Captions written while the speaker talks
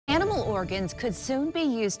organs could soon be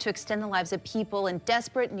used to extend the lives of people in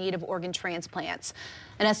desperate need of organ transplants.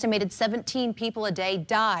 An estimated 17 people a day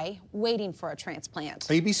die waiting for a transplant.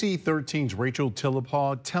 ABC 13's Rachel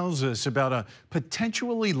Tillepaw tells us about a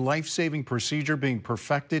potentially life-saving procedure being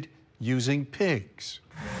perfected using pigs.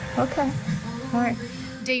 Okay, all right.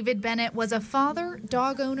 David Bennett was a father,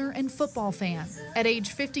 dog owner, and football fan. At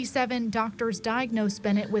age 57, doctors diagnosed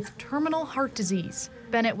Bennett with terminal heart disease.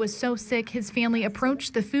 Bennett was so sick, his family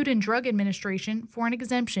approached the Food and Drug Administration for an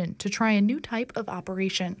exemption to try a new type of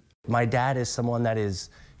operation. My dad is someone that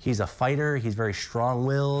he's a fighter, he's very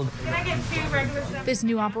strong-willed. Can I get 2 regular stuff? This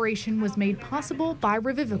new operation was made possible by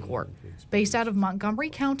Revivicor, based out of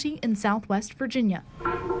Montgomery County in Southwest Virginia.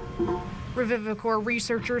 Revivicor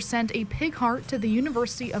researchers sent a pig heart to the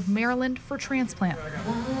University of Maryland for transplant.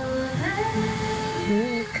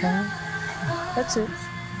 Here it comes. That's it.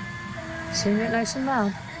 Sing it nice and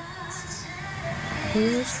loud.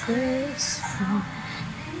 Here's Chris.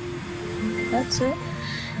 That's it.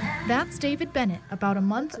 That's David Bennett, about a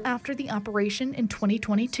month after the operation in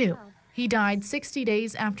 2022. He died 60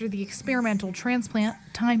 days after the experimental transplant,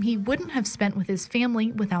 time he wouldn't have spent with his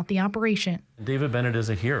family without the operation. David Bennett is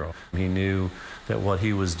a hero. He knew that what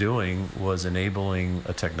he was doing was enabling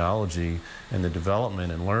a technology and the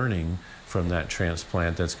development and learning from that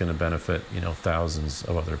transplant that's going to benefit, thousands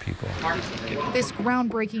of other people. This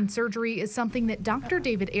groundbreaking surgery is something that Dr.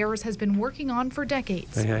 David Ayares has been working on for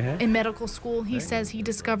decades. In medical school, he says he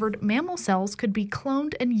discovered mammal cells could be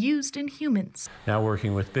cloned and used in humans. Now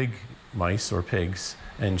working with big mice or pigs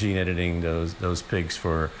and gene editing those pigs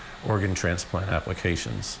for organ transplant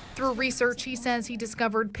applications. Through research, he says he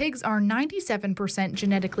discovered pigs are 97%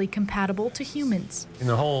 genetically compatible to humans. And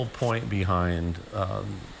the whole point behind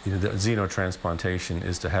the xenotransplantation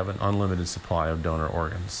is to have an unlimited supply of donor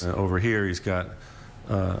organs. Over here, he's got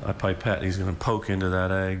a pipette. He's going to poke into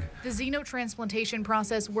that egg. The xenotransplantation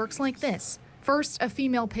process works like this. First, a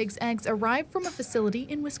female pig's eggs arrive from a facility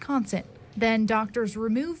in Wisconsin. Then doctors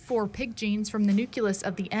remove 4 pig genes from the nucleus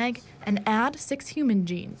of the egg and add 6 human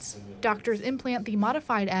genes. Doctors implant the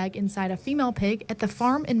modified egg inside a female pig at the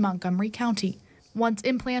farm in Montgomery County. Once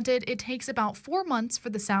implanted, it takes about 4 months for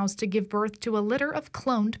the sows to give birth to a litter of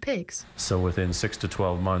cloned pigs. So within 6 to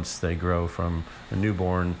 12 months, they grow from a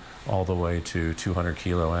newborn all the way to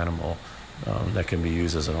 200-kilo animal that can be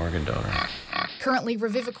used as an organ donor. Currently,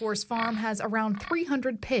 Revivicor's farm has around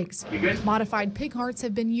 300 pigs. Modified pig hearts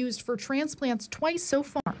have been used for transplants twice so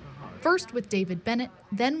far. First with David Bennett,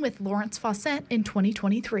 then with Lawrence Fawcett in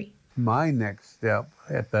 2023. My next step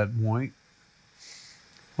at that point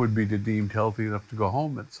would be to deemed healthy enough to go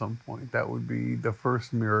home at some point. That would be the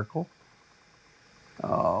first miracle.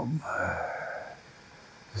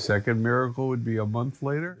 The second miracle would be a month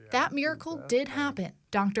later. That miracle did happen.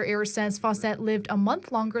 Dr. Ayares says Fawcett lived a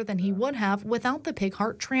month longer than he would have without the pig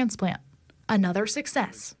heart transplant. Another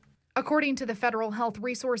success. According to the Federal Health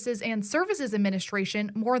Resources and Services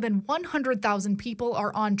Administration, more than 100,000 people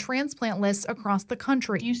are on transplant lists across the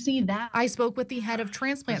country. You see that? I spoke with the head of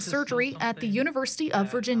transplant surgery at the University of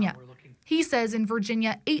Virginia. He says in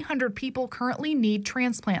Virginia, 800 people currently need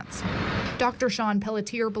transplants. Dr. Sean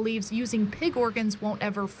Pelletier believes using pig organs won't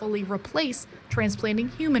ever fully replace transplanting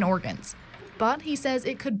human organs. But he says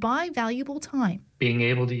it could buy valuable time. Being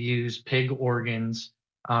able to use pig organs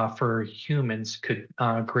for humans could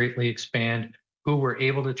greatly expand who we're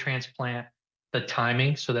able to transplant, the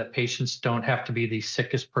timing so that patients don't have to be the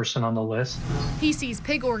sickest person on the list. He sees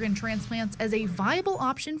pig organ transplants as a viable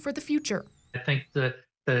option for the future. I think the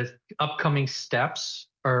upcoming steps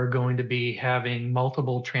are going to be having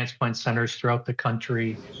multiple transplant centers throughout the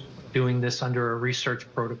country doing this under a research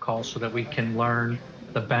protocol so that we can learn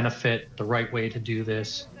the benefit, the right way to do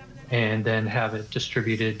this, and then have it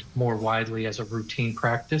distributed more widely as a routine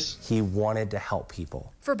practice. He wanted to help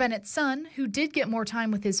people. For Bennett's son, who did get more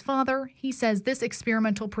time with his father, he says this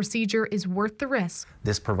experimental procedure is worth the risk.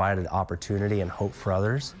 This provided opportunity and hope for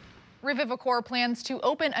others. Revivicor plans to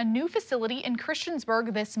open a new facility in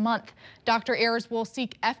Christiansburg this month. Dr. Ayares will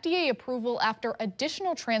seek FDA approval after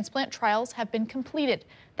additional transplant trials have been completed.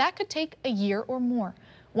 That could take a year or more.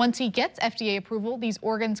 Once he gets FDA approval, these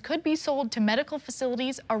organs could be sold to medical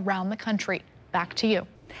facilities around the country. Back to you.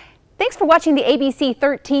 Thanks for watching the ABC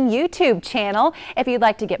 13 YouTube channel. If you'd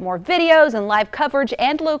like to get more videos and live coverage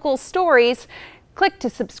and local stories, click to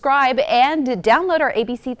subscribe and download our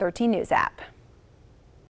ABC 13 News app.